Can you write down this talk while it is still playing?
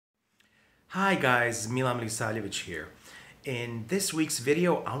Hi guys, Milan Milisaljevic here. In this week's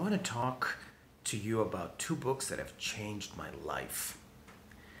video, I want to talk to you about two books that have changed my life.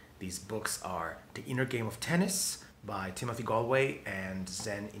 These books are The Inner Game of Tennis by Timothy Galway and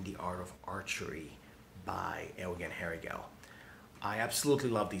Zen in the Art of Archery by Eugen Herrigel. I absolutely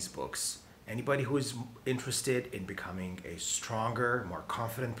love these books. Anybody who is interested in becoming a stronger, more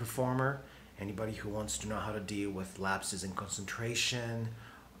confident performer, anybody who wants to know how to deal with lapses in concentration,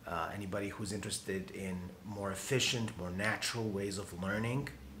 anybody who's interested in more efficient, more natural ways of learning,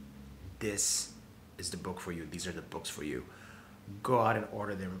 this is the book for you. These are the books for you. Go out and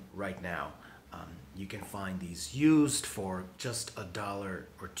order them right now. You can find these used for just $1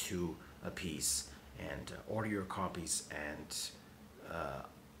 or $2 a piece, and order your copies. And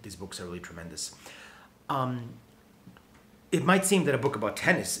these books are really tremendous. It might seem that a book about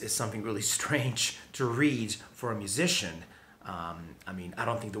tennis is something really strange to read for a musician. I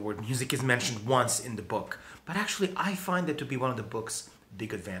don't think the word music is mentioned once in the book, but actually I find that to be one of the book's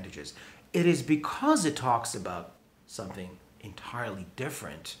big advantages. It is because it talks about something entirely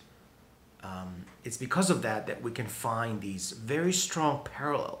different. It's because of that we can find these very strong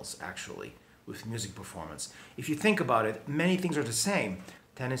parallels, actually, with music performance. If you think about it, many things are the same.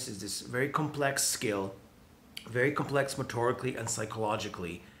 Tennis is this very complex skill, very complex motorically and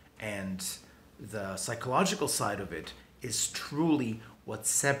psychologically, and the psychological side of it is truly what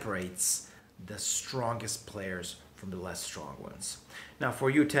separates the strongest players from the less strong ones. Now, for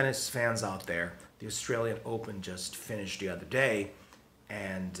you tennis fans out there, the Australian Open just finished the other day,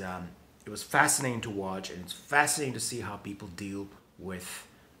 and it was fascinating to watch, and it's fascinating to see how people deal with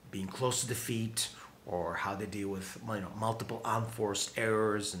being close to defeat, or how they deal with multiple unforced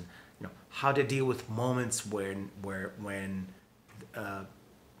errors, and how they deal with moments when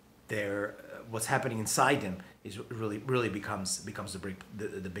they're what's happening inside them is really becomes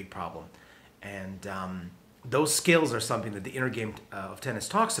the big problem. And those skills are something that the inner game of tennis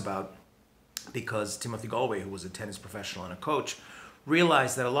talks about, because Timothy Galway, who was a tennis professional and a coach,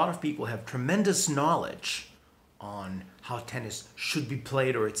 realized that a lot of people have tremendous knowledge on how tennis should be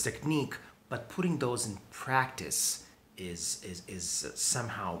played or its technique, but putting those in practice is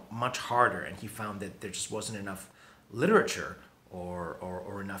somehow much harder. And he found that there just wasn't enough literature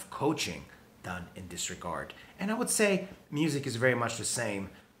or enough coaching done in this regard. And I would say music is very much the same.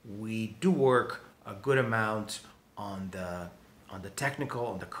 We do work a good amount on the technical,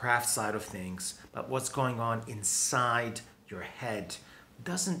 on the craft side of things, but what's going on inside your head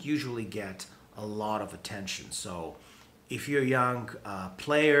doesn't usually get a lot of attention. So if you're a young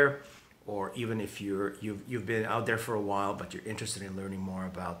player, or even if you've been out there for a while but you're interested in learning more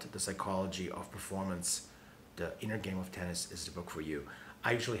about the psychology of performance, The Inner Game of Tennis is the book for you.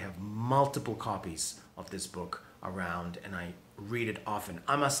 I usually have multiple copies of this book around, and I read it often.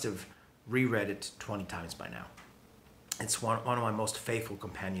 I must have reread it 20 times by now. It's one of my most faithful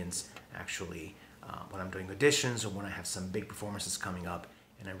companions, actually, when I'm doing auditions or when I have some big performances coming up,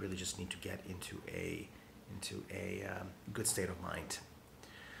 and I really just need to get into a good state of mind.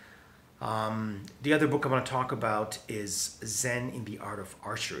 The other book I want to talk about is Zen in the Art of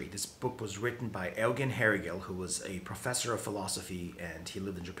Archery. This book was written by Eugen Herrigel, who was a professor of philosophy, and he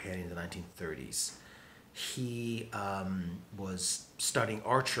lived in Japan in the 1930s. He was studying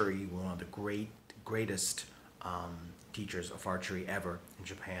archery, one of the greatest teachers of archery ever in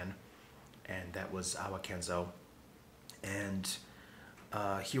Japan, and that was Awa Kenzo. And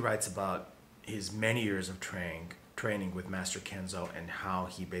he writes about his many years of training with Master Kenzo, and how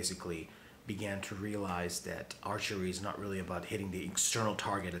he basically began to realize that archery is not really about hitting the external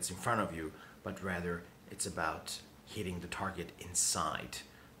target that's in front of you, but rather it's about hitting the target inside.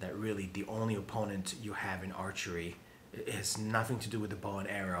 That really the only opponent you have in archery, it has nothing to do with the bow and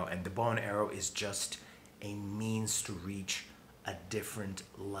arrow, and the bow and arrow is just a means to reach a different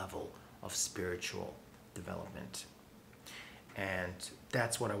level of spiritual development. And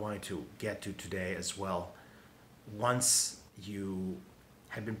that's what I wanted to get to today as well. Once you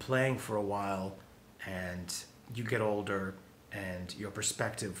have been playing for a while and you get older, and your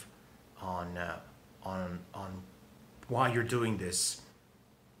perspective on why you're doing this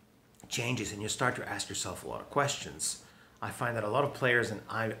changes, and you start to ask yourself a lot of questions. I find that a lot of players, and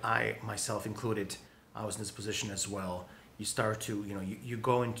I myself included, I was in this position as well. You start to, you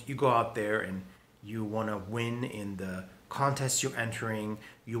go out there and you want to win in the contests you're entering,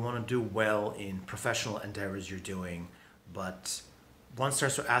 you want to do well in professional endeavors you're doing, but one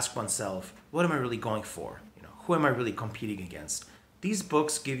starts to ask oneself, what am I really going for? Who am I really competing against? These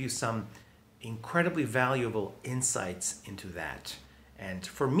books give you some incredibly valuable insights into that. And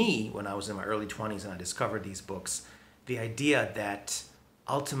for me, when I was in my early 20s and I discovered these books, the idea that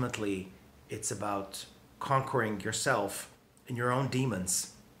ultimately it's about conquering yourself and your own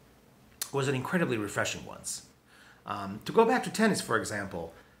demons, was an incredibly refreshing one. To go back to tennis, for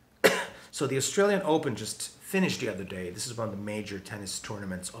example, so the Australian Open just finished the other day. This is one of the major tennis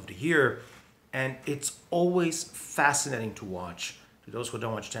tournaments of the year, and it's always fascinating to watch. To those who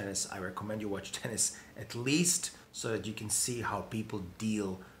don't watch tennis, I recommend you watch tennis at least so that you can see how people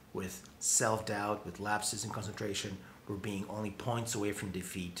deal with self-doubt, with lapses in concentration, or being only points away from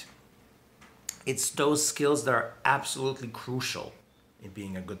defeat. It's those skills that are absolutely crucial in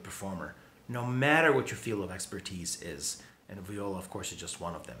being a good performer, no matter what your field of expertise is. And viola, of course, is just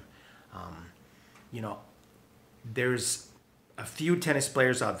one of them. You know, there's a few tennis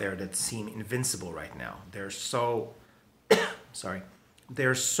players out there that seem invincible right now. They're so, sorry,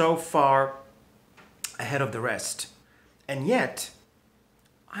 they're so far ahead of the rest. And yet,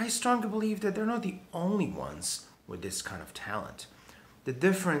 I strongly believe that they're not the only ones with this kind of talent. The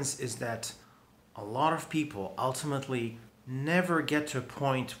difference is that a lot of people ultimately never get to a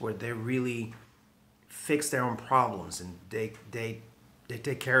point where they really fix their own problems and they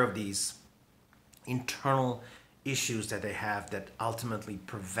take care of these internal issues that they have that ultimately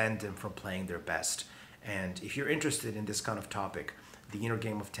prevent them from playing their best. And if you're interested in this kind of topic, The Inner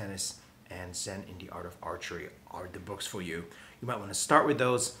Game of Tennis and Zen in the Art of Archery are the books for you. You might want to start with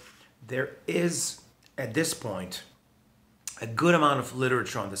those. There is, at this point, a good amount of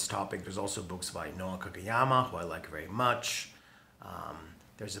literature on this topic. There's also books by Noah Kagayama, who I like very much.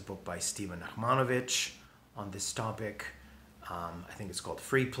 There's a book by Steven Nachmanovich on this topic. I think it's called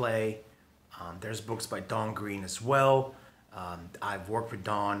Free Play. There's books by Don Green as well. I've worked with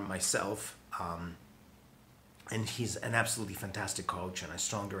Don myself, and he's an absolutely fantastic coach, and I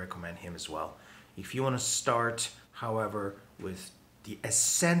strongly recommend him as well. If you want to start, however, with the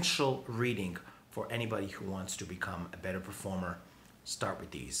essential reading for anybody who wants to become a better performer, start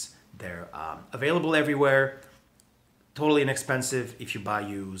with these. They're available everywhere, totally inexpensive if you buy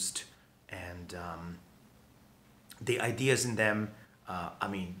used, and the ideas in them, I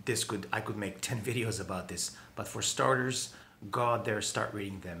mean, I could make 10 videos about this, but for starters, go out there, start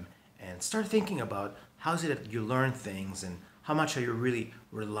reading them, and start thinking about how is it that you learn things, and how much are you really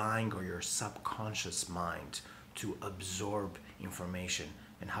relying on your subconscious mind to absorb information,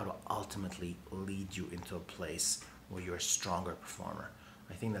 and how to ultimately lead you into a place where you're a stronger performer.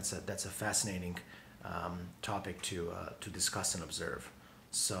 I think that's a fascinating topic to discuss and observe.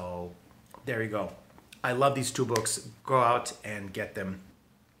 So there you go. I love these two books. Go out and get them.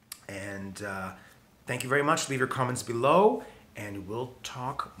 And thank you very much. Leave your comments below, and we'll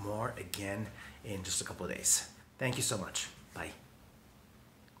talk more again in just a couple of days. Thank you so much. Bye.